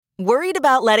Worried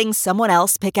about letting someone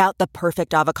else pick out the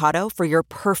perfect avocado for your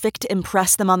perfect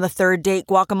impress them on the third date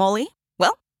guacamole?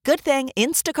 Well, good thing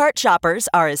Instacart shoppers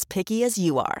are as picky as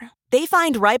you are. They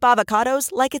find ripe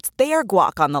avocados like it's their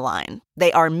guac on the line.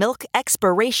 They are milk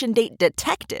expiration date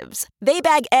detectives. They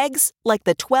bag eggs like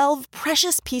the 12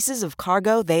 precious pieces of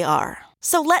cargo they are.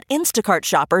 So let Instacart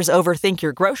shoppers overthink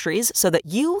your groceries so that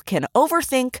you can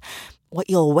overthink what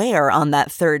you'll wear on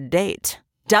that third date.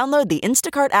 Download the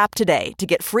Instacart app today to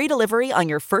get free delivery on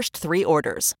your first 3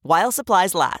 orders, while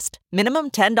supplies last.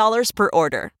 Minimum $10 per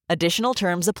order. Additional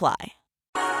terms apply.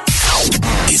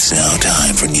 It's now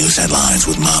time for news headlines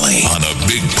with Molly on the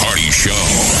Big Party Show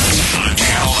on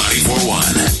Channel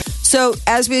 94.1. So,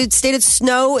 as we stated,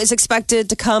 snow is expected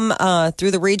to come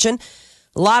through the region.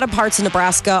 A lot of parts of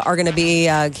Nebraska are going to be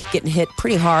getting hit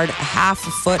pretty hard. Half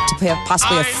a foot to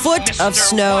possibly a foot of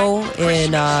snow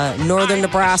in northern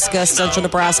Nebraska, central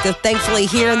Nebraska. Thankfully,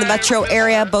 here in the metro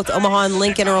area, both Omaha and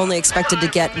Lincoln are only expected to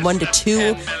get 1 to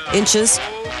 2 inches.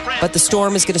 But the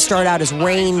storm is going to start out as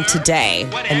rain today,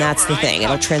 and that's the thing.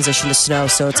 It'll transition to snow,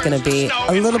 so it's going to be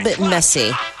a little bit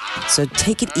messy. So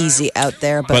take it easy out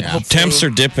there. But temps are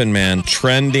dipping, man.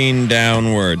 Trending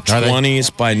downward.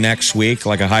 20s by next week,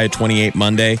 like a high of 28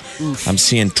 Monday. Oof. I'm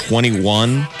seeing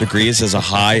 21 degrees as a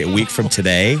high a week from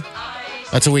today.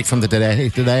 That's a week from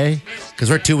today? Because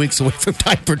we're 2 weeks away from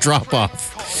diaper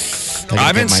drop-off.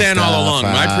 I've been saying all along,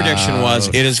 my prediction was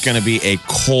it is going to be a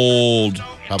cold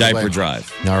diaper drive.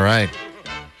 All right.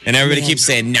 And everybody keeps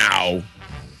saying, no,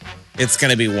 it's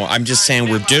going to be warm. I'm just saying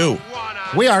we're due.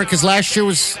 We are, because last year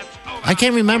was, I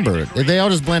can't remember. They all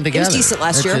just blend together. It was decent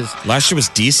last year. Last year was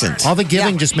decent. All the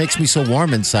giving just makes me so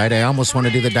warm inside. I almost want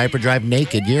to do the diaper drive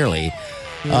naked yearly.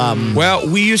 Well,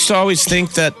 we used to always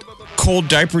think that cold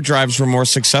diaper drives were more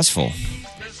successful.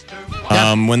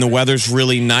 When the weather's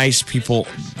really nice, people,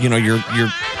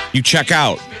 you check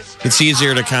out. It's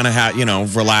easier to kind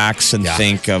of relax and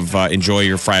think of enjoy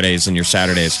your Fridays and your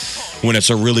Saturdays. When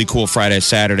it's a really cool Friday,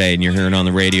 Saturday, and you're hearing on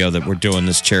the radio that we're doing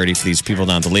this charity for these people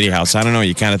down at the Lady House, I don't know.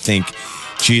 You kind of think,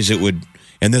 geez, it would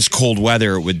in this cold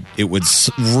weather, it would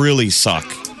really suck.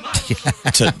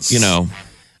 To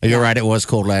You're right. It was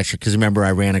cold last year because remember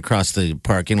I ran across the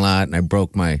parking lot and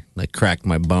I cracked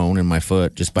my bone in my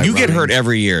foot just by. You get hurt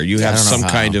every year. You have some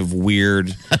kind of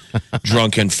weird,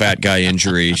 drunken fat guy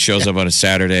injury. Shows up on a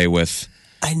Saturday with.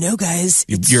 I know, guys.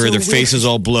 Their face is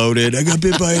all bloated. I got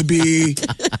bit by a bee.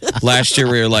 Last year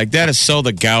we were like, that is so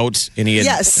the gout, and he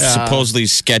had supposedly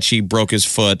sketchy broke his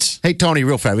foot. Hey Tony,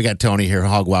 real fast. We got Tony here.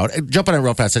 Hog Wild. Jumping in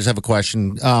real fast. I just have a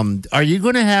question. Are you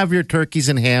going to have your turkeys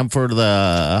and ham for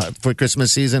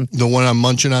Christmas season? The one I'm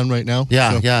munching on right now.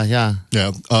 Yeah.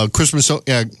 Christmas.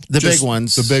 The big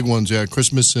ones. The big ones. Yeah,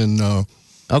 Christmas and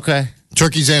okay.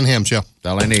 Turkeys and hams. Yeah,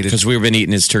 all I needed because we've been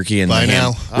eating his turkey and by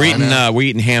ham. Now. We're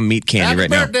eating ham meat candy Happy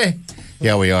birthday. Now.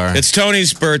 Yeah, we are. It's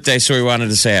Tony's birthday, so we wanted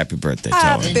to say happy birthday,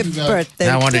 Tony. Happy birthday.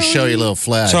 Now I wanted to show you a little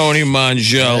flash. Tony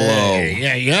Mangello.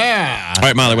 Hey, yeah. All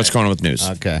right, Molly, what's going on with news?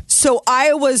 Okay. So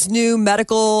Iowa's new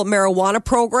medical marijuana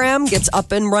program gets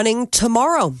up and running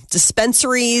tomorrow.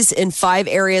 Dispensaries in 5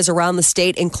 areas around the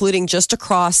state, including just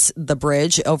across the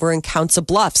bridge over in Council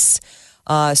Bluffs.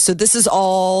 So this is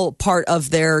all part of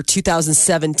their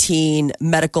 2017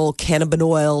 medical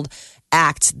cannabinoid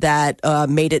act that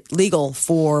made it legal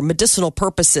for medicinal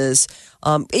purposes.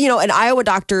 And Iowa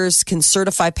doctors can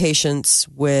certify patients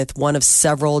with one of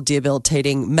several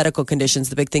debilitating medical conditions.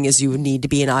 The big thing is you need to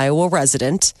be an Iowa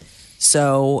resident.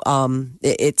 So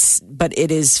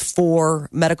it is for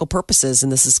medical purposes,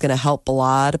 and this is going to help a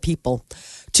lot of people.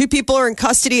 2 people are in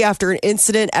custody after an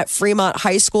incident at Fremont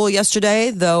High School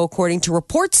yesterday, though according to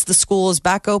reports, the school is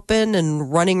back open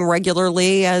and running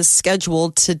regularly as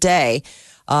scheduled today.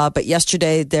 But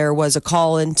yesterday there was a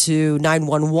call into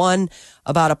 911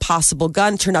 about a possible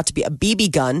gun. Turned out to be a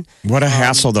BB gun. What a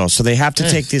hassle, though. So they have to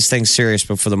take these things serious,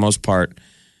 but for the most part,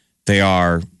 they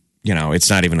are, it's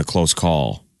not even a close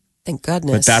call. Thank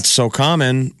goodness. But that's so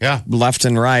common, left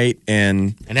and right.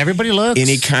 And everybody looks.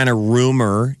 Any kind of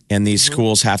rumor, and these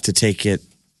schools have to take it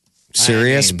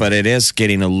serious, but it is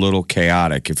getting a little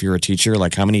chaotic. If you're a teacher,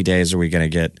 like how many days are we going to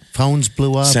get phones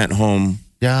blew up, sent home?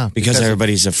 Yeah, because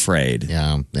everybody's afraid.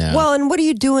 Yeah. Well, and what are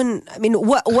you doing? I mean,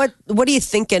 what are you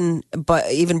thinking?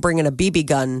 But even bringing a BB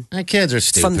gun, my kids are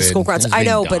stupid from the school grounds. I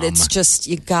know, but dumb. it's just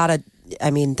you gotta. I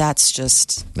mean, that's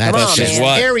just. That's just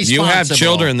man. what you have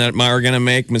children that are going to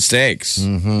make mistakes.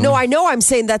 Mm-hmm. No, I know. I'm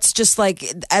saying that's just like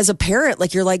as a parent,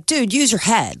 like you're like, dude, use your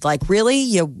head. Like, really,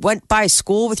 you went by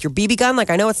school with your BB gun? Like,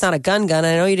 I know it's not a gun. I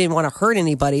know you didn't want to hurt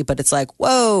anybody, but it's like,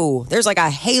 whoa, there's like a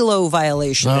halo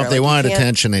violation. Well, there. if they wanted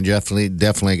attention, they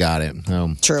definitely got it.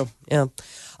 True. Yeah.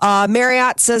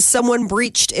 Marriott says someone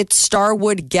breached its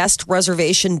Starwood guest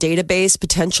reservation database,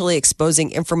 potentially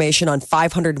exposing information on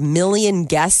 500 million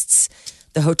guests.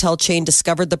 The hotel chain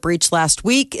discovered the breach last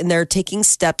week, and they're taking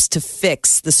steps to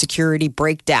fix the security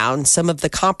breakdown. Some of the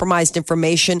compromised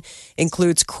information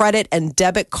includes credit and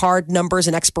debit card numbers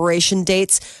and expiration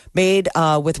dates made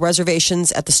with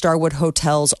reservations at the Starwood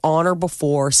hotels on or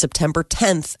before September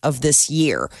 10th of this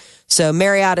year. So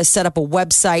Marriott has set up a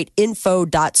website,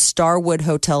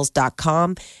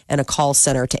 info.starwoodhotels.com, and a call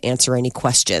center to answer any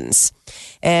questions.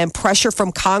 And pressure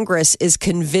from Congress is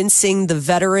convincing the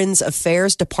Veterans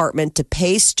Affairs Department to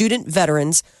pay student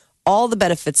veterans all the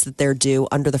benefits that they're due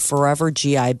under the Forever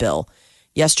GI Bill.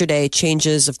 Yesterday,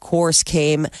 changes, of course,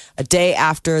 came a day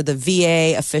after the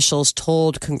VA officials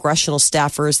told congressional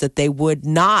staffers that they would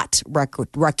not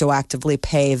retroactively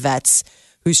pay vets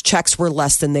whose checks were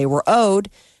less than they were owed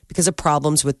because of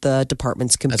problems with the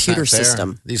department's computer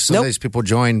system. Some of these people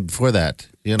joined before that.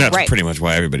 You know? That's pretty much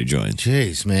why everybody joined.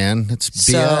 Jeez, man. It's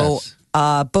BS. So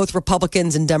both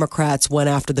Republicans and Democrats went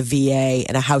after the VA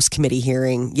in a House committee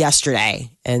hearing yesterday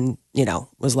and,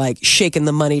 was like shaking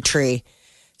the money tree.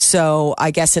 So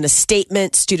I guess in a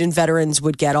statement, student veterans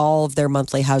would get all of their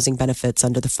monthly housing benefits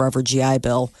under the Forever GI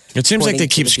Bill. It seems like they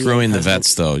keep screwing the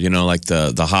vets, though. Like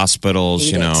the hospitals,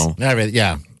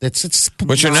 Yeah. It's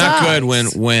which are not good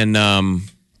when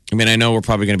I know we're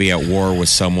probably going to be at war with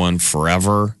someone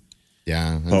forever.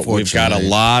 Yeah. But we've got a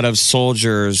lot of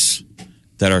soldiers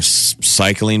that are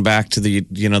cycling back to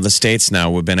the States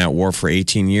now. We've been at war for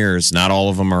 18 years. Not all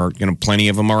of them are, plenty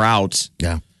of them are out.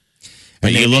 Yeah.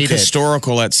 But you look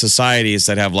historical at societies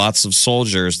that have lots of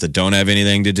soldiers that don't have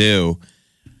anything to do.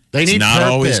 It's not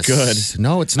always good.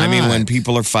 No, it's not. I mean, when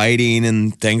people are fighting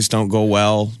and things don't go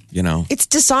well, It's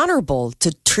dishonorable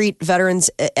to treat veterans,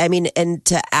 and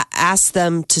to ask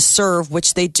them to serve,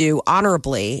 which they do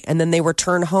honorably, and then they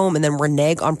return home and then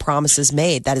renege on promises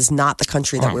made. That is not the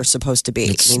country that we're supposed to be.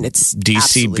 It's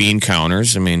DC bean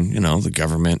counters. The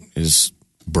government is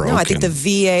broken. No, I think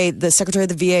the Secretary of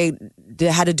the VA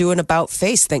had to do an about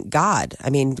face, thank God.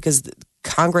 Because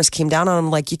Congress came down on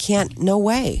them like, you can't, no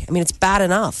way. It's bad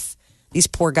enough. These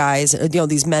poor guys,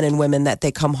 these men and women that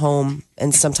they come home,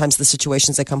 and sometimes the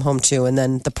situations they come home to, and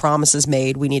then the promises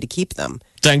made, we need to keep them.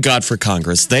 Thank God for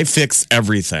Congress. They fix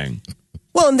everything.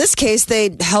 Well, in this case,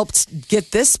 they helped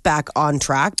get this back on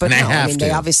track. But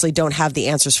they obviously don't have the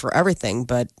answers for everything.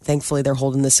 But thankfully, they're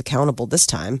holding this accountable this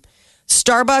time.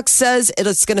 Starbucks says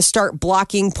it's going to start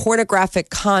blocking pornographic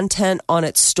content on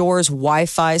its store's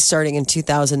Wi-Fi starting in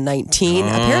 2019.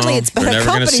 Apparently, it's been we're a never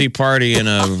company. going to see party in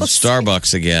a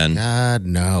Starbucks again. God,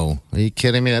 no. Are you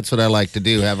kidding me? That's what I like to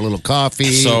do. Have a little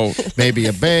coffee, maybe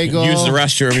a bagel. Use the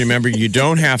restroom. Remember, you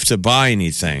don't have to buy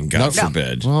anything, God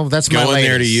forbid. Well, that's my Go in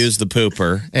there to latest. use the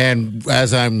pooper. And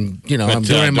as I'm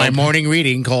doing my morning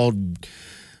reading called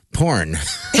porn.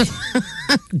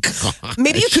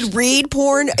 Maybe you could read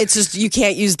porn. It's just you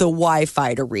can't use the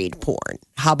Wi-Fi to read porn.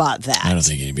 How about that? I don't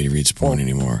think anybody reads porn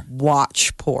anymore.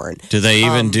 Watch porn. Do they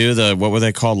even do what were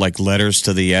they called? Like letters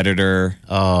to the editor?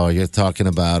 Oh, you're talking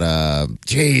about now.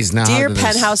 Dear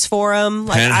Penthouse Forum.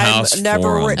 I've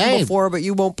never written before, but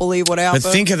you won't believe what happened.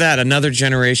 But think of that, another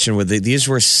generation with these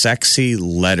were sexy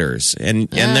letters, and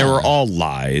they were all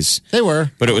lies. They were,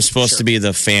 but it was supposed to be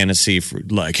the fantasy for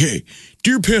like, hey,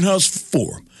 Dear Penthouse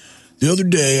Forum. The other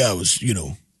day, I was,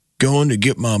 going to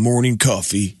get my morning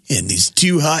coffee, and these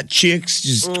two hot chicks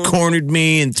just cornered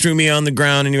me and threw me on the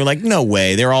ground, and you're like, no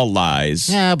way, they're all lies.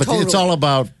 Yeah, but it's all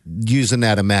about using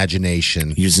that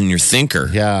imagination. Using your thinker.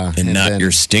 Yeah. And not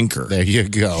your stinker. There you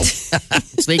go.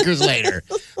 Stinkers later.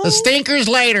 The stinkers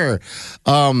later.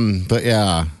 But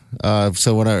yeah.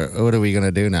 So what are we going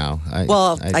to do now?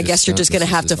 I guess you're just going to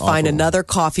have to find another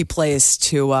coffee place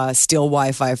to steal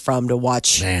Wi-Fi from to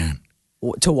watch. Man.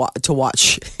 To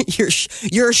watch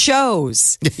your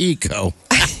shows. There you go.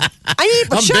 I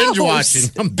need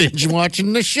shows. I'm binge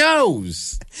watching the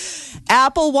shows.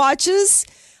 Apple Watches.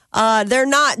 They're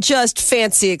not just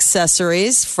fancy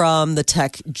accessories from the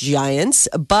tech giants,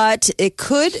 but it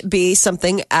could be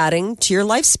something adding to your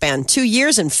lifespan. 2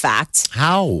 years, in fact.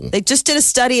 How? They just did a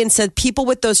study and said people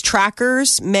with those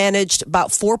trackers managed about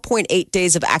 4.8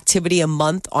 days of activity a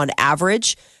month on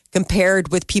average,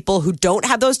 compared with people who don't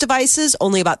have those devices,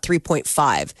 only about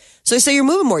 3.5. So they say you're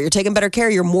moving more, you're taking better care,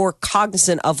 you're more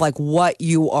cognizant of what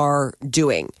you are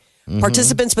doing. Mm-hmm.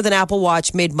 Participants with an Apple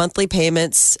Watch made monthly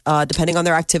payments depending on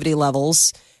their activity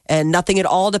levels, and nothing at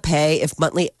all to pay if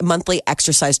monthly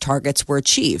exercise targets were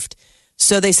achieved.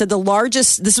 So they said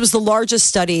this was the largest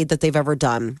study that they've ever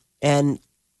done. And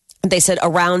they said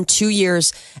around 2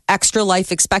 years extra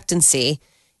life expectancy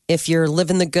if you're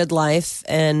living the good life.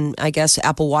 And I guess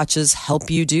Apple Watches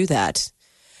help you do that.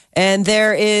 And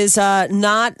there is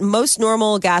most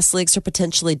normal gas leaks are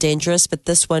potentially dangerous, but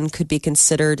this one could be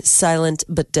considered silent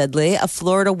but deadly. A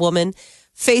Florida woman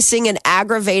facing an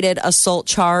aggravated assault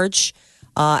charge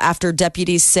after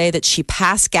deputies say that she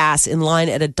passed gas in line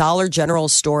at a Dollar General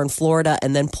store in Florida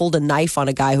and then pulled a knife on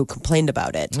a guy who complained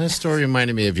about it. That story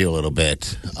reminded me of you a little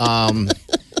bit.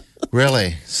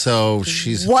 Really? So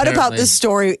she's. What about this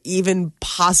story even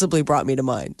possibly brought me to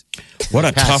mind? What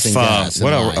a tough,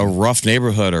 what a rough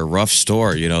neighborhood or rough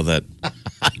store, that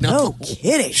No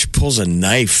kidding. she pulls a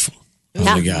knife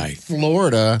on the guy.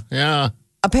 Florida, yeah.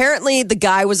 Apparently, the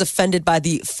guy was offended by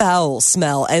the foul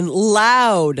smell and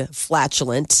loud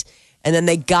flatulent. And then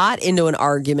they got into an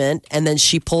argument, and then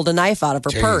she pulled a knife out of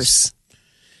her purse.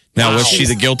 Now, was she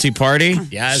the guilty party?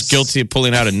 Yes. She's guilty of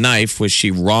pulling out a knife. Was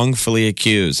she wrongfully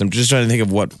accused? I'm just trying to think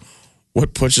of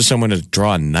what pushes someone to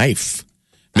draw a knife.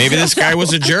 Maybe this guy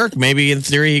was a jerk. Maybe in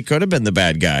theory he could have been the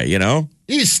bad guy,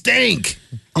 You stink.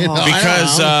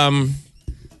 Because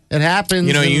it happens.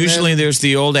 Usually there's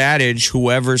the old adage,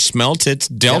 whoever smelt it,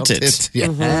 dealt it.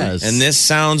 Yes. And this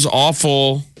sounds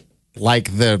awful.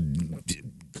 Like the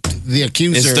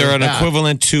accuser. Is there an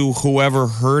equivalent to whoever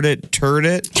heard it, turd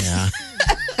it? Yeah.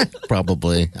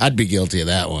 Probably. I'd be guilty of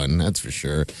that one. That's for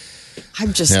sure.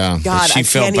 I'm just, Yeah. God, She I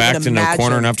fell can't back even into a imagine.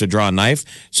 corner enough to draw a knife.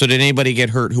 So did anybody get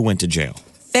hurt who went to jail?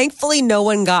 Thankfully, no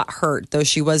one got hurt, though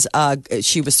she was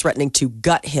threatening to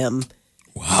gut him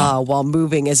while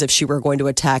moving as if she were going to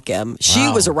attack him. She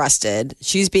was arrested.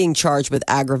 She's being charged with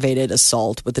aggravated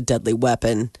assault with a deadly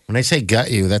weapon. When I say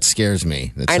gut you, that scares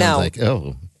me. That I sounds know. like,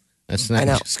 oh, that's not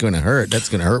know. just going to hurt. That's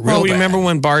going to hurt real Well, bad. remember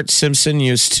when Bart Simpson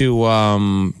used to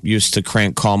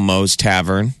call Moe's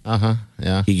Tavern?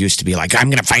 Yeah. He used to be like, I'm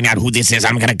going to find out who this is.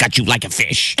 I'm going to gut you like a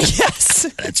fish.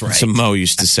 Yes. That's right. So Mo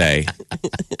used to say.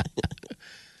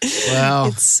 Well,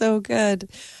 It's so good.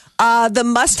 The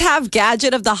must-have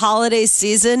gadget of the holiday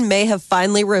season may have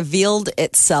finally revealed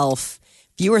itself.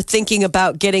 If you were thinking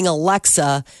about getting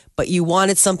Alexa, but you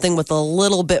wanted something with a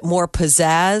little bit more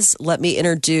pizzazz, let me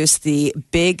introduce the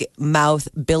Big Mouth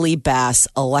Billy Bass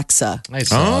Alexa. I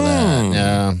saw that.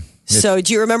 Yeah. So,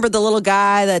 do you remember the little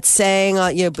guy that sang,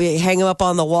 hang him up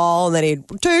on the wall, and then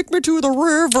he'd take me to the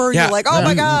river? Yeah. You're like, oh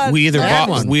my God. We had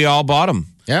one. we all bought them.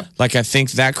 Yep. Like I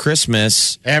think that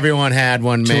Christmas, Everyone had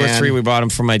one, man. 2 or 3, we bought them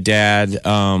for my dad.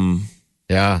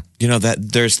 Yeah.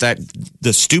 There's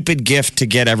the stupid gift to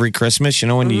get every Christmas.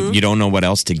 When you don't know what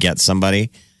else to get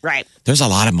somebody. Right. There's a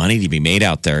lot of money to be made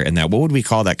out there. And what would we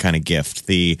call that kind of gift?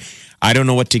 I don't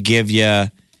know what to give you.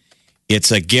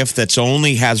 It's a gift that's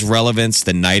only has relevance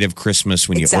the night of Christmas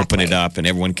when you open it up and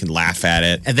everyone can laugh at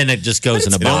it. And then it just goes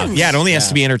in a box. Yeah, it only has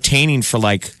to be entertaining for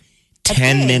like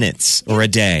 10 minutes or a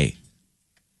day.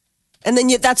 And then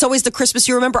that's always the Christmas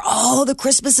you remember. Oh, the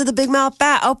Christmas of the Big Mouth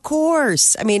Bat. Of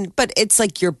course. I mean, but it's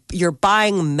like you're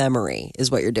buying memory is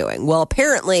what you're doing. Well,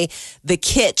 apparently the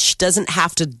kitsch doesn't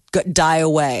have to die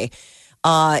away.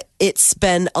 It's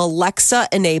been Alexa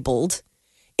enabled.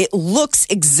 It looks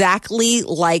exactly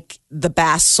like the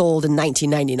Bass sold in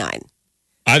 1999.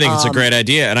 I think it's a great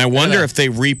idea. And I wonder if they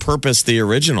repurposed the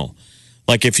original.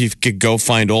 Like if you could go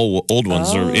find old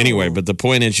ones or anyway. But the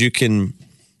point is you can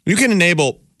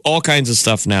enable all kinds of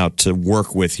stuff now to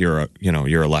work with your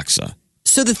Alexa.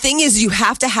 So the thing is, you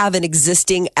have to have an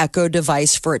existing Echo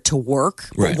device for it to work.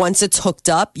 Right. But once it's hooked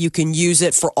up, you can use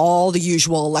it for all the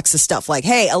usual Alexa stuff, like,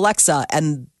 hey, Alexa,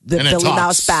 and the And it Billy talks.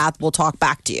 Mouse Bath will talk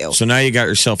back to you. So now you got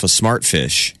yourself a smart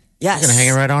fish. Yes. You're going to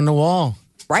hang it right on the wall.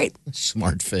 Right.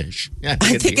 Smart fish. Yeah, I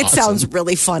it'd think be it awesome. sounds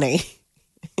really funny.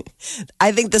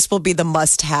 I think this will be the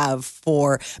must-have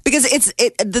because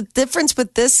the difference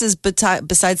with this is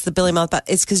besides the Billy Mouth Bath,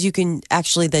 it's because you can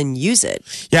actually then use it.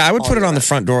 Yeah, I would put it on the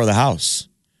front door of the house.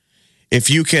 If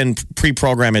you can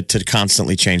pre-program it to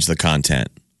constantly change the content.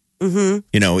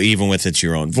 Mm-hmm. Even with it's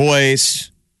your own voice.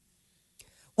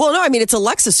 Well, no, I mean, it's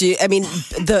Alexa. So,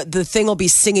 the thing will be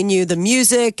singing you the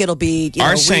music. It'll be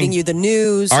reading you the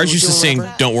news. Ours used to doing sing,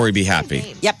 whatever. Don't Worry, Be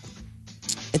Happy. Yep.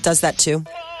 It does that too.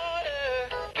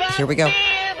 Here we go.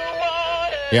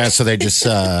 Yeah, so they just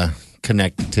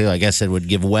connect it to. I guess it would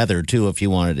give weather too if you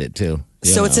wanted it to.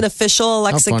 So it's an official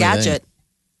Alexa How funny, gadget.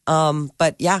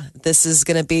 But yeah, this is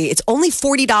going to be, it's only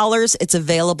 $40. It's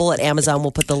available at Amazon.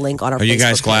 We'll put the link on our Are you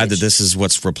guys Facebook glad that page. this is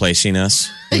what's replacing us?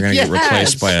 We're going to Yes. get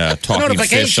replaced by a talking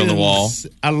fish on the wall.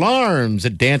 Alarms.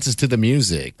 It dances to the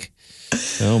music.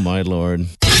 Oh, my Lord.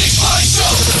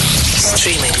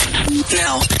 Streaming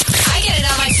now. I get it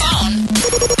on my phone.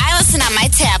 I listen on my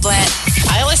tablet.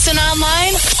 I listen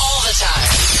online all the time.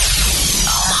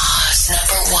 Omaha's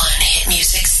 #1 hit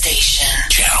music station.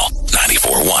 Channel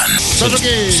 94.1.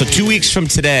 So 2 weeks from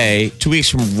today, 2 weeks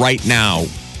from right now,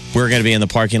 we're going to be in the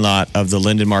parking lot of the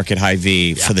Linden Market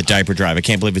Hy-Vee for the diaper drive. I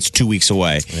can't believe it's 2 weeks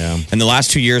away. Yeah. And the last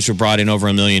 2 years, we brought in over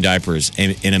 1 million diapers.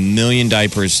 And 1 million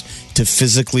diapers, to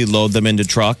physically load them into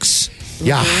trucks,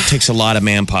 takes a lot of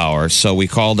manpower. So we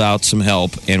called out some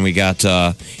help, and we got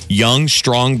young,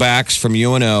 strong backs from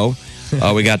UNO.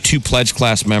 We got 2 pledge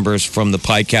class members from the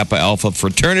Pi Kappa Alpha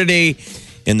fraternity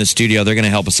in the studio. They're going to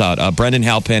help us out. Brendan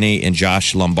Halpenny and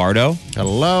Josh Lombardo.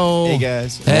 Hello. Hey,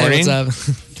 guys. Hey, Morning. what's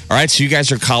up? All right, so you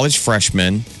guys are college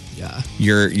freshmen. Yeah.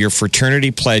 Your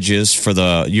fraternity pledges for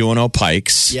the UNO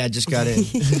Pikes. Yeah, just got in.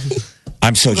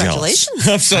 I'm so jealous. Congratulations.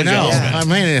 I'm so I know.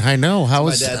 jealous. I know. How My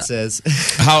is dad says.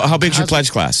 How big's your pledge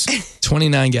class?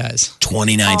 29 guys.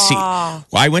 29. See, well,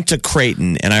 I went to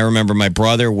Creighton, and I remember my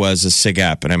brother was a Sig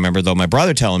Ep, and I remember though my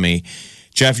brother telling me,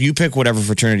 Jeff, you pick whatever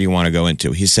fraternity you want to go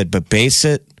into. He said, but base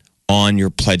it on your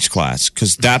pledge class,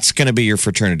 because that's going to be your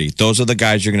fraternity. Those are the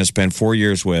guys you're going to spend 4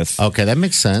 years with. Okay, that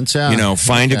makes sense. Yeah. You know,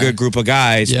 find a good group of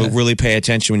guys, Yeah. but really pay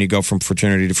attention when you go from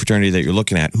fraternity to fraternity that you're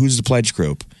looking at. Who's the pledge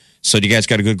group? So do you guys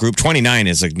got a good group? 29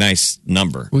 is a nice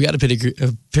number. We got a pretty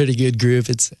good group.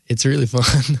 It's really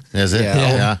fun. Is it?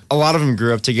 Yeah. A lot of them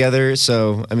grew up together,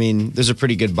 so I mean, there's a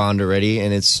pretty good bond already,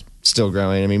 and it's still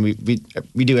growing. I mean,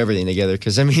 we do everything together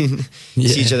because I mean, we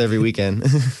see each other every weekend.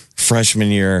 Freshman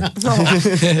year.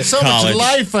 So College. much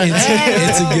life ahead.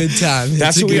 It's a good time.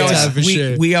 That's it's a what we good always time for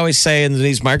sure. we always say in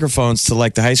these microphones to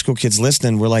like the high school kids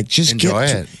listening. We're like, just Enjoy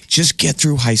it. Just get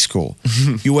through high school.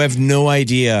 You have no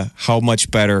idea how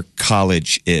much better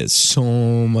college is. So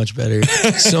much better.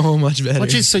 So much better.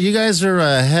 So you guys are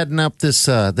heading up this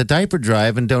the diaper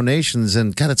drive and donations,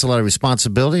 and God, it's a lot of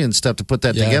responsibility and stuff to put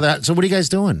that Yeah. together. So what are you guys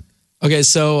doing? Okay,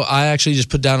 so I actually just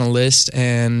put down a list,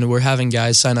 and we're having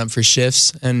guys sign up for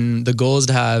shifts, and the goal is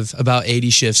to have about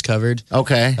 80 shifts covered,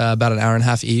 Okay. about an hour and a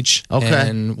half each. Okay.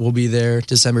 And we'll be there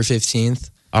December 15th,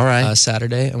 All right.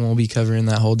 Saturday, and we'll be covering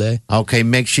that whole day. Okay.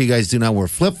 Make sure you guys do not wear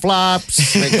flip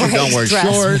flops. Make sure you don't wear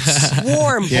Dress shorts.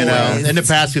 warm, You know, boys. in the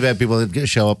past we've had people that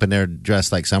show up and they're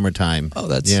dressed like summertime. Oh,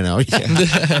 that's- you know.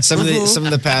 some of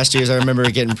the past years, I remember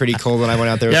it getting pretty cold when I went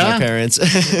out there with Yeah? my parents.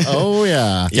 Oh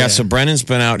yeah. Yeah, so Brennan's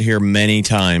been out here many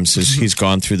times. He's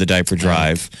gone through the diaper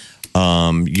drive. You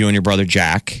and your brother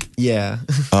Jack, Yeah.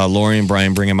 Lori and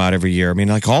Brian bring him out every year. I mean,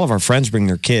 like all of our friends bring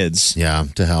their kids. Yeah,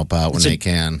 to help out when they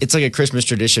can. It's like a Christmas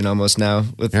tradition almost now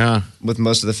with Yeah. with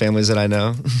most of the families that I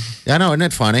know. I know, isn't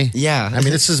it funny? Yeah. I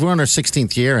mean, we're on our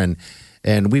 16th year,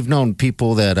 and we've known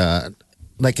people that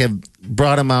like have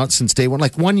brought them out since day one,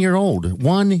 like 1 year old,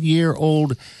 1 year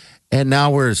old, and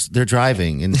now they're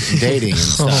driving and dating and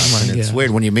stuff. my and it's God.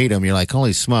 weird when you meet them. You're like,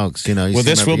 holy smokes, you know. You Well, see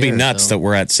this them will every be year, nuts so. that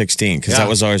we're at 16 because Yeah. that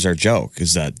was always our joke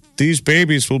is that these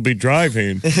babies will be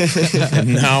driving.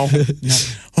 And now,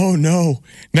 oh no,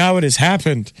 now it has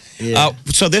happened. Yeah.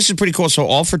 So this is pretty cool. So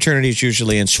all fraternities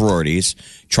usually and sororities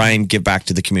try and give back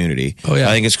to the community. Oh, yeah.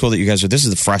 I think it's cool that you guys this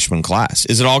is the freshman class.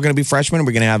 Is it all going to be freshmen? Are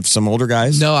we going to have some older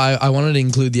guys? No, I wanted to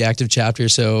include the active chapter,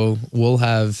 so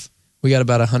we got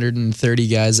about 130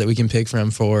 guys that we can pick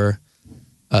from for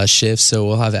shifts. So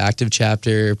we'll have active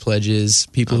chapter, pledges,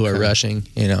 people who are rushing,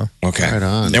 you know. Okay. Right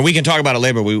on. And we can talk about it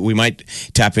later. We might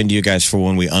tap into you guys for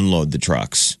when we unload the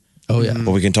trucks. Oh, yeah.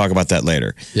 But we can talk about that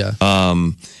later. Yeah.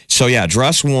 So yeah,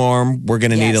 dress warm. We're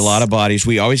going to need a Yes. lot of bodies.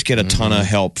 We always get a ton of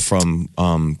help from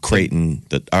Creighton.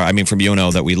 From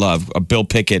UNO that we love. Bill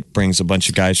Pickett brings a bunch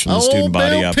of guys from the student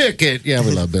body Bill up. Pickett. Yeah,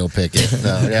 we love Bill Pickett.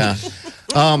 So, yeah.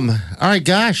 All right,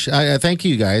 gosh. I thank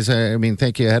you guys. I mean,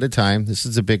 thank you ahead of time. This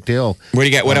is a big deal. What do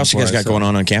you got? What else you for guys us, got going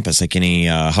on campus? Like any?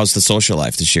 How's the social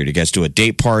life this year? Do you guys do a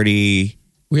date party?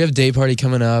 We have a day party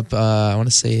coming up. I want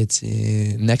to say it's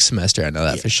next semester. I know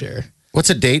that for sure. What's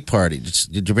a date party?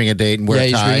 Did you bring a date and wear a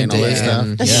you just tie bring and a all that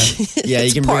date stuff? and- Yeah,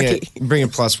 you can party. bring a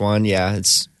 +1. Yeah,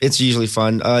 it's usually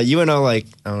fun. UNO, like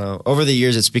I don't know, over the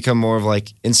years it's become more of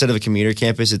like instead of a commuter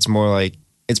campus, it's more like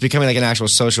it's becoming like an actual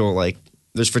social like.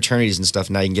 There's fraternities and stuff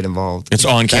now. You can get involved. It's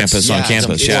on campus. On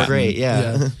campus. It's Yeah. great.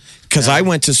 Yeah. Because I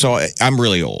went to, I'm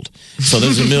really old. So this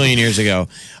was a million years ago.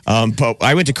 But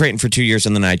I went to Creighton for 2 years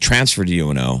and then I transferred to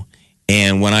UNO.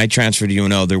 And when I transferred to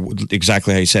UNO,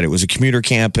 exactly how you said, it was a commuter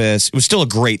campus. It was still a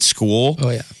great school. Oh,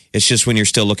 yeah. It's just when you're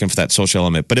still looking for that social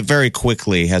element. But it very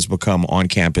quickly has become on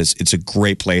campus. It's a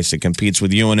great place. It competes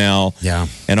with UNL Yeah.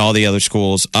 and all the other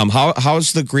schools.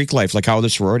 How's the Greek life? Like, how are the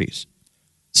sororities?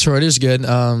 Sorority's good.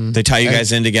 They tie you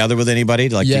guys in together with anybody?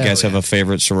 Like, do you guys have a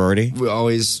favorite sorority? We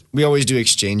always do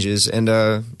exchanges, and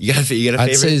you got a favorite?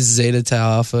 I'd say Zeta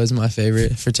Tau Alpha is my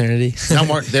favorite fraternity. No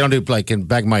more. They don't do like in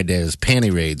back in my days.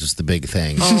 Panty raids was the big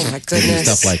thing. Oh my goodness.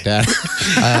 Stuff like that.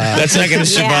 That's not going to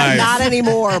survive. Yeah, not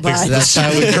anymore. But That's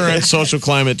how The current social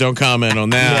climate, don't comment on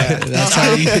that. That's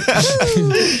how you.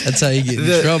 That's how you get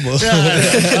in trouble.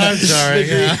 I'm sorry.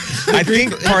 Yeah. I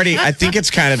think it's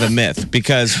kind of a myth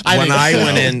because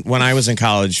when I was in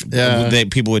college,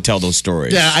 people would tell those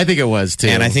stories. Yeah, I think it was too.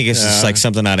 And I think it's just like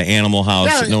something out of Animal House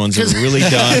that no one's ever really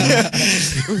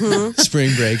done.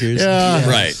 Spring Breakers. Yeah.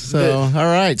 Right. So, all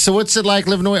right. So, what's it like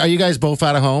living away? Are you guys both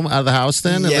out of the house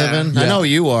then? And Yeah. living? I know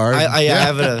you are. I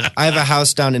have a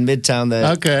house down in Midtown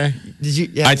that. Okay. Did you?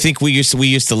 Yeah. I think we used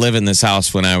to live in this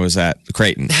house when I was at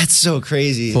Creighton. That's so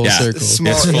crazy. Full circle. It's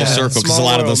full circle because a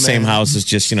lot of those same houses. houses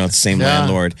just the same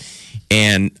landlord.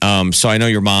 And so I know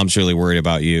your mom's really worried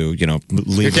about you,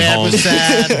 leaving Your dad home. was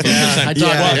sad. Yeah, I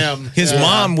talked to him. His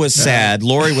mom was sad.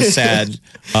 Lori was sad.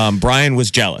 Brian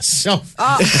was jealous. Oh.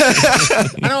 I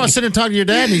know. I was sitting and talking to your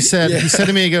dad, and he said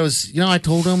to me, he goes, I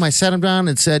told him, I sat him down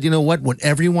and said, you know what?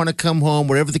 Whenever you want to come home,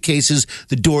 whatever the case is,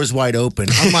 the door's wide open.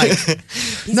 I'm like,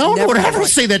 no one would ever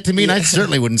say that to me, and I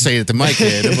certainly wouldn't say it to my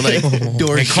kid. I'm like,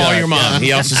 door's And call shut. your mom.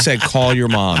 He also said, call your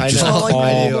mom. I Just know. call.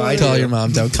 I do. Call your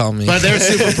mom. Don't call me. But they're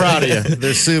super proud of you.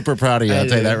 They're super proud of you. I'll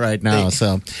tell you that right now. So,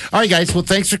 all right, guys. Well,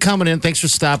 thanks for coming in. Thanks for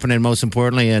stopping in, most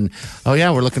importantly. And,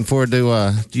 we're looking forward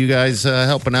to you guys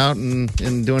helping out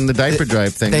and doing the diaper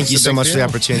drive thing. Thank you It's a so big much for the deal.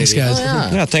 opportunity. Thanks,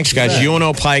 guys. Yeah, thanks, guys.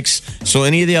 UNO Pikes. So,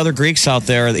 any of the other Greeks out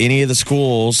there, any of the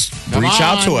schools, reach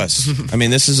out to us. I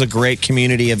mean, this is a great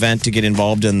community event to get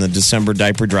involved in the December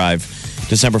diaper drive.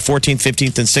 December 14th,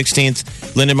 15th, and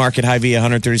 16th. Linden Market, Hy-Vee,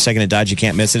 132nd and Dodge. You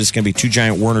can't miss it. It's going to be 2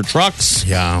 giant Werner trucks.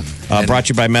 Yeah. Brought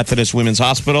to you by Methodist Women's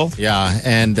Hospital. Yeah,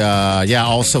 and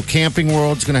also Camping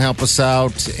World's going to help us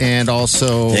out, and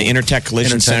also The Intertech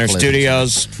Collision Intertech Center Collision.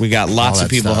 Studios. We got lots All of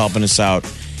that people stuff. helping us out.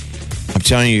 I'm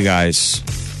telling you guys,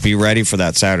 be ready for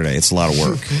that Saturday. It's a lot of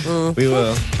work. We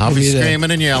will. I'll be be there.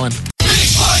 screaming and yelling.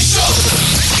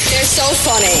 They're so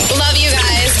funny. Love you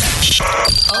guys.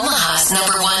 Omaha's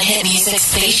 #1 hit music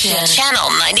station. Channel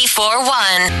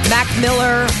 94.1. Mac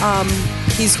Miller,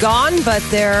 he's gone, but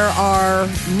there are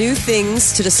new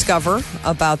things to discover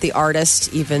about the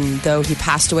artist, even though he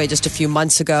passed away just a few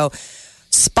months ago.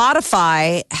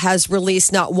 Spotify has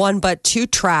released not one, but 2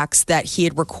 tracks that he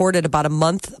had recorded about a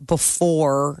month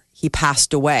before he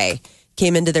passed away.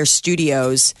 Came into their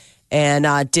studios and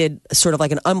did sort of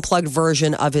like an unplugged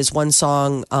version of his one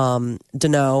song,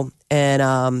 Dunno.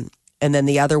 And then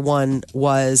the other one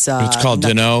was... It's called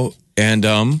Dunno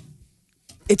and...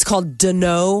 It's called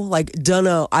Dunno, like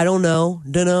Dunno. I don't know,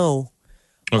 Dunno.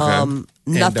 Okay.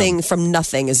 Nothing from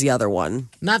Nothing is the other one.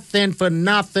 Nothing for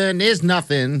nothing is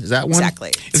nothing. Is that one?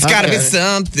 Exactly. It's got to be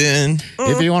something.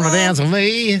 If you want to dance with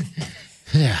me.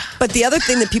 But the other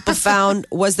thing that people found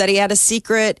was that he had a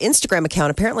secret Instagram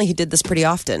account. Apparently, he did this pretty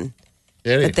often.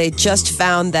 But they just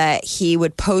found that he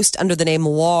would post under the name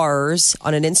Lars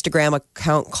on an Instagram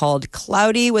account called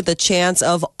Cloudy with a Chance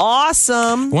of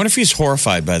Awesome. I wonder if he's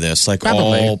horrified by this, like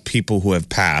Probably. all people who have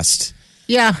passed.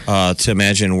 Yeah. To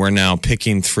imagine we're now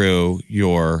picking through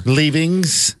your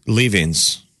Leavings.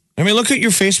 leavings. I mean, look at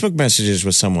your Facebook messages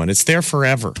with someone. It's there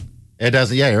forever. It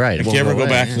doesn't. Yeah, you're right. It If you won't ever go away,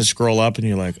 back yeah. and scroll up and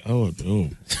you're like, oh.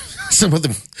 Some of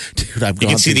them, dude, I've You gone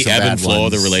can see through the some ebb bad and flow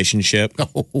of the ones. relationship.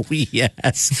 Oh,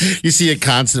 yes. You see a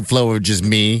constant flow of just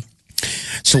me.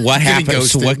 So what Getting happened?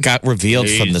 So ghosted. what got revealed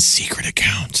from the secret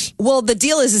account? Well, the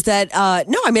deal is that,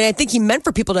 no, I mean, I think he meant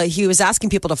for people to, he was asking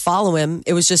people to follow him.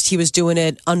 It was just, he was doing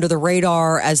it under the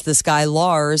radar as this guy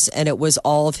Lars, and it was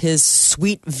all of his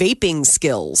sweet vaping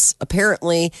skills.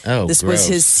 Apparently, this was gross.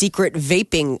 his secret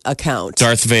vaping account.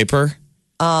 Darth Vapor?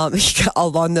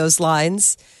 Along those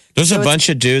lines. There's So a it's- bunch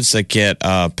of dudes that get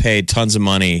paid tons of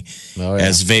money Oh, yeah.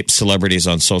 as vape celebrities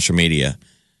on social media.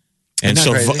 And Isn't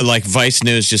so, that crazy? like, Vice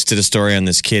News just did a story on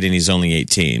this kid, and he's only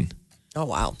 18. Oh,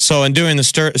 wow. So, in doing the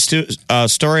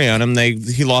story on him,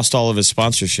 he lost all of his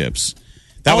sponsorships.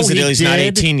 That was the he deal. He's not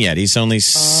did? 18 yet. He's only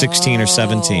 16 or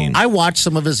 17. I watched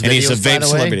some of his videos. And he's a by vape the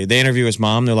way. celebrity. They interview his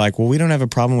mom. They're like, well, we don't have a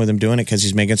problem with him doing it because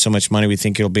he's making so much money. We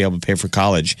think he'll be able to pay for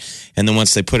college. And then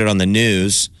once they put it on the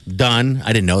news, Done.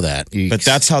 I didn't know that. but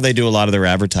that's how they do a lot of their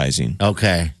advertising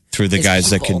okay. through the His guys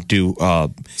that people. can do.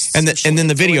 And then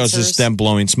the videos is influencers. them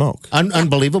blowing smoke.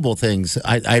 Unbelievable things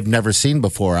I've never seen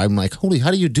before. I'm like, holy, how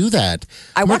do you do that?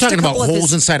 I We're watched a talking about couple of holes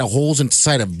his- inside of holes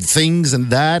inside of things and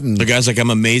that. And The guy's like,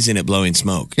 I'm amazing at blowing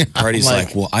smoke. Party's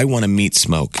like, well, I want to meet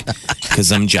smoke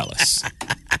because I'm jealous.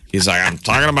 He's like, I'm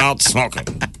talking about smoking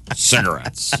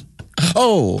cigarettes.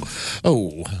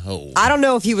 I don't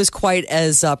know if he was quite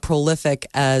as prolific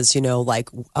as, like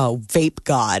Vape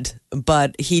God,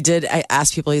 but he did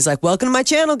ask people, he's like, welcome to my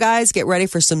channel, guys. Get ready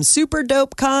for some super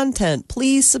dope content.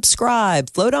 Please subscribe.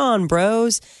 Float on,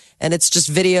 bros. And it's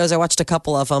just videos. I watched a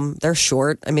couple of them. They're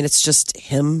short. I mean, it's just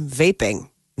him vaping.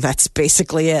 That's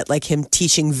basically it, like him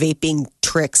teaching vaping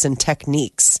tricks and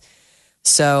techniques.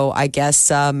 So I guess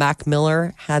Mac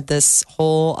Miller had this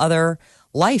whole other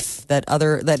life that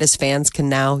his fans can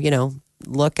now,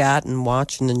 look at and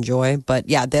watch and enjoy. But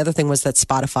yeah, the other thing was that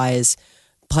Spotify is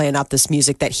playing out this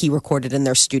music that he recorded in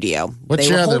their studio. What's they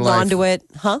your were other holding life? on to it,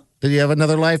 huh? Did you have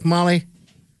another life, Molly?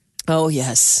 Oh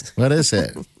yes, What is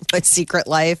it? my secret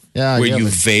life. Yeah, Where have you a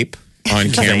vape on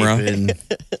camera. vape and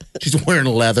she's wearing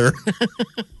leather.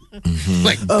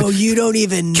 Like Oh, you don't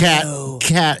even know.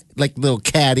 cat, like little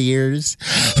cat ears.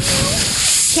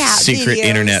 Cat Secret videos.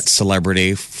 internet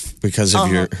celebrity because of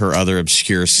her other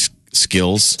obscure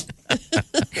skills.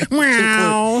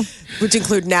 Which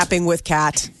include napping with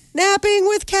cat. Napping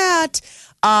with cat.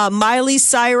 Miley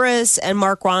Cyrus and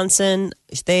Mark Ronson,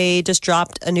 they just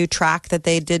dropped a new track that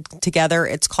they did together.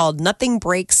 It's called Nothing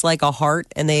Breaks Like a Heart,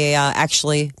 and they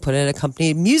actually put an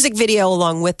accompanied music video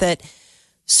along with it.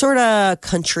 Sort of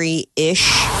country-ish.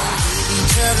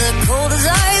 Each other cold as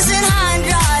ice and high and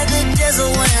dry. The desert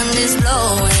wind is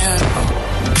blowing.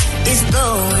 It's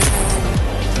blowing.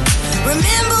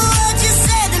 Remember what you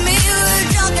said to me. We were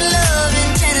drunk in love in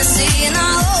Tennessee, and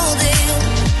I hold it.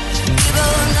 We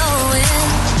both know it.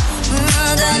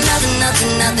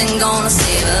 Nothing gonna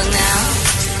save us now.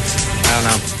 I don't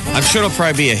know. I'm sure it'll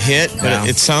probably be a hit, but Yeah.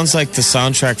 it sounds like the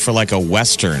soundtrack for like a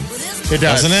Western. It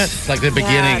does. Doesn't it? Like the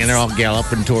beginning, and they're all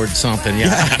galloping towards something. Yeah,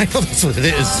 I know that's what it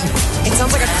is. It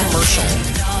sounds like a commercial.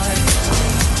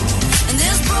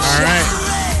 All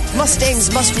right.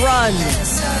 Mustangs must run.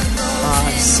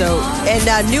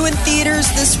 New in theaters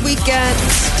this weekend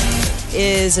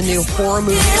is a new horror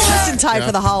movie. It's just in time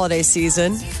for the holiday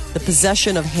season. The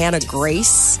Possession of Hannah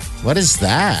Grace. What is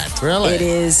that? Really? It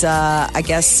is, I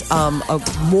guess, a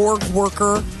morgue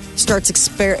worker starts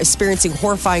experiencing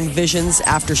horrifying visions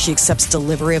after she accepts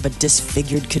delivery of a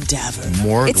disfigured cadaver.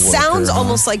 Morgue It sounds worker, huh?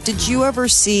 almost like, did you ever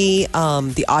see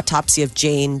The Autopsy of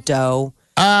Jane Doe?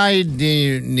 I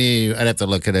knew. I'd have to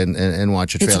look at it and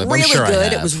watch a It's trailer. but really I'm sure good. I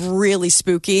have. It was really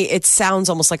spooky. It sounds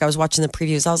almost like I was watching the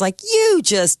previews. I was like, you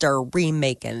just are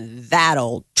remaking that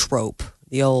old trope.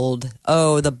 The old,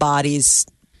 the bodies.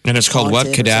 And it's called what?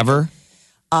 Haunted or Cadaver?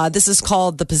 This is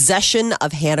called The Possession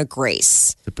of Hannah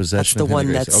Grace. The Possession That's the of Hannah one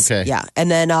Grace. that's Okay. yeah.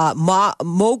 And then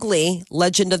Mowgli,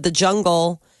 Legend of the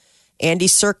Jungle. Andy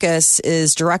Serkis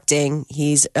is directing.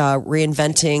 He's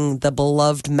reinventing the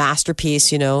beloved masterpiece,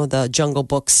 the Jungle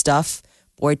Book stuff.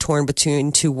 Boy Torn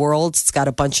Between Two Worlds. It's got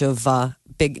a bunch of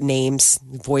big names,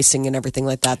 voicing and everything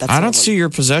like that. That's I the don't one. see your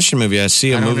possession movie. I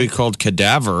see a movie called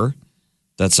Cadaver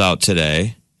that's out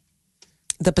today.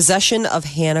 The Possession of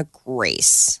Hannah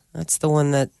Grace. That's the one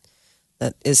that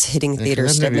is hitting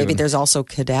theaters. I've never Maybe even- there's also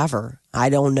Cadaver. I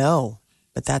don't know,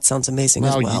 but that sounds amazing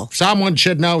as well. Someone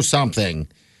should know something.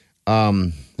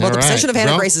 The Possession of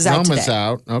Hannah Grace is out Roma's today.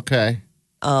 out. Okay.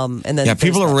 And then Yeah,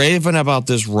 people there's are raving about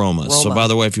this Roma. So, Roma. by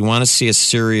the way, if you want to see a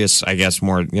serious, I guess,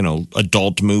 more,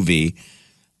 adult movie,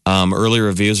 early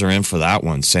reviews are in for that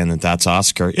one, saying that that's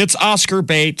Oscar. It's Oscar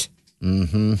bait.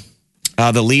 Mm-hmm.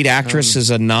 The lead actress is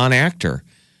a non-actor.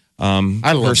 I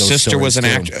love Her those sister was an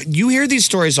stories, actor. too. You hear these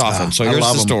stories often. So I here's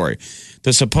love the 'em. story.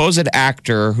 The supposed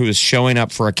actor who is showing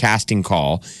up for a casting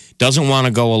call doesn't want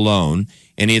to go alone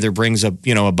and either brings a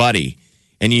buddy.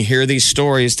 And you hear these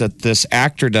stories that this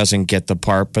actor doesn't get the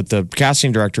part, but the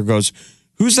casting director goes,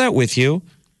 "Who's that with you?"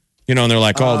 And they're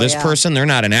like, "Oh, this yeah. person, they're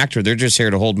not an actor. They're just here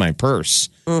to hold my purse."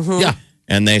 Yeah.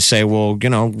 And they say, well,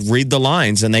 read the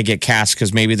lines, and they get cast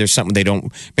because maybe there's something they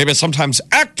don't. Maybe sometimes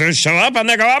actors show up and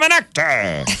they go, "I'm an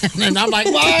actor," And I'm like,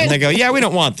 what? and they go, "Yeah, we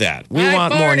don't want that. We I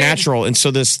want more farted." natural." And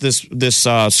so this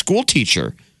school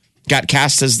teacher got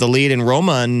cast as the lead in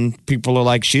Roma, and people are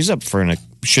like, "She's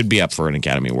should be up for an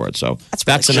Academy Award." So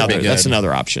that's really another good. that's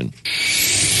another option.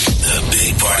 The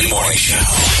Big Party Morning Show.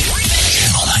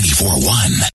 Channel 94.1.